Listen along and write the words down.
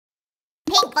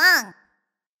Pinkfong.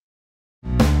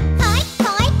 Hoi,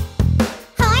 hoi.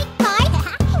 Hoi, hoi.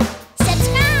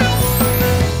 Subscribe.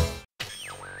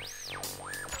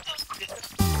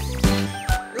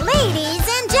 Ladies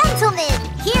and gentlemen,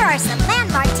 here are some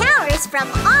landmark towers from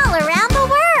all around the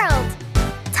world.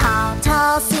 Tall,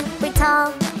 tall, super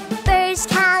tall, Burj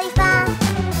Khalifa.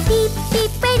 Beep,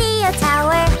 beep, radio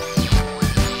tower.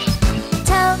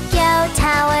 Tokyo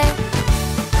Tower.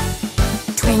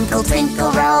 Twinkle,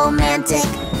 twinkle, romantic,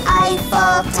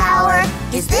 Eiffel Tower.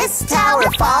 Is this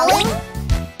tower falling?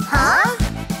 Huh?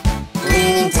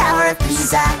 Leaning Tower of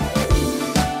Pisa.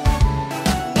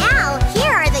 Now,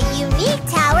 here are the unique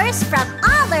towers from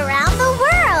all around the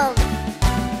world.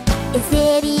 Is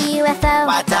it a UFO?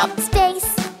 What's up? Space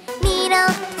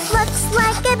Needle. Looks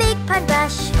like a big pun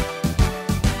brush.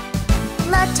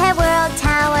 Lotte World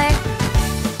Tower.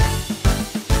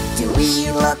 Do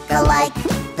we look alike?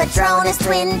 Petronas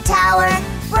Twin Tower.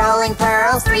 Rolling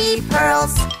pearls, 3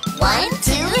 pearls. 1, 2,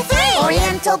 3.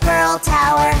 Oriental Pearl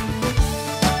Tower.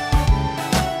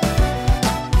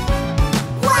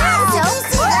 Wow, so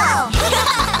cool!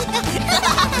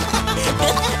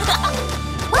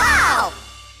 Wow!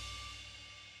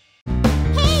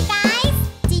 Hey guys,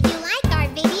 did you like our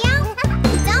video?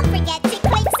 Don't forget to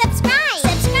click subscribe.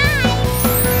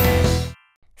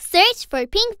 Search for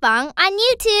Pinkfong on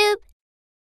YouTube.